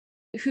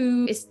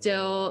who is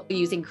still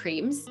using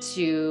creams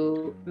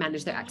to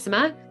manage their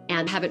eczema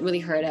and haven't really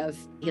heard of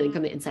healing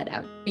from the inside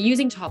out.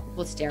 Using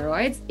topical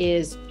steroids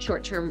is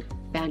short-term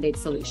Band-Aid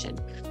solution.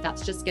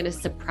 That's just going to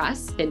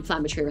suppress the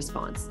inflammatory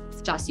response.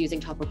 It's just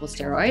using topical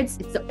steroids.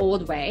 It's the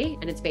old way,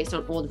 and it's based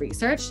on old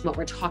research. What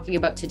we're talking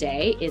about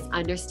today is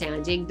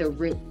understanding the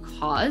root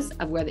cause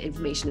of where the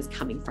inflammation is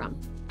coming from.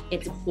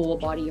 It's a whole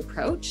body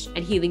approach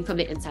and healing from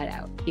the inside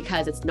out,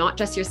 because it's not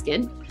just your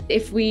skin.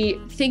 If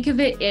we think of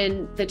it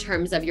in the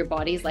terms of your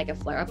body's like a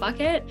flare-up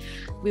bucket,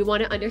 we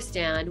want to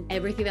understand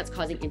everything that's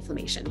causing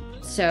inflammation.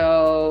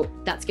 So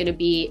that's going to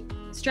be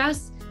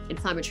stress,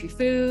 inflammatory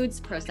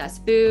foods,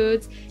 processed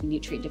foods,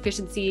 nutrient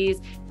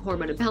deficiencies,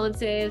 hormone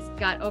imbalances,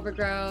 gut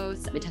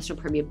overgrowths, intestinal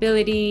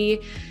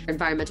permeability,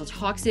 environmental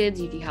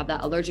toxins, if you have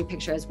that allergic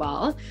picture as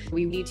well.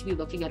 We need to be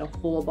looking at a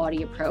whole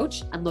body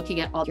approach and looking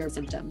at all your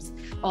symptoms.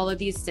 All of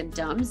these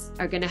symptoms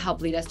are going to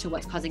help lead us to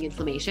what's causing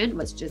inflammation,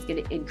 which is just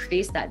going to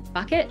increase that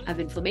bucket of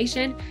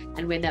inflammation.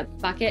 And when that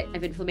bucket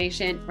of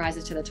inflammation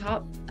rises to the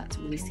top, that's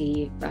when we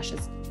see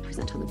rashes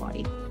present on the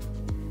body.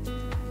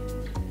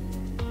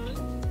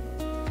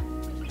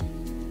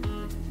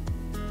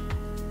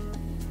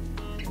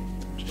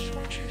 Just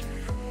want you to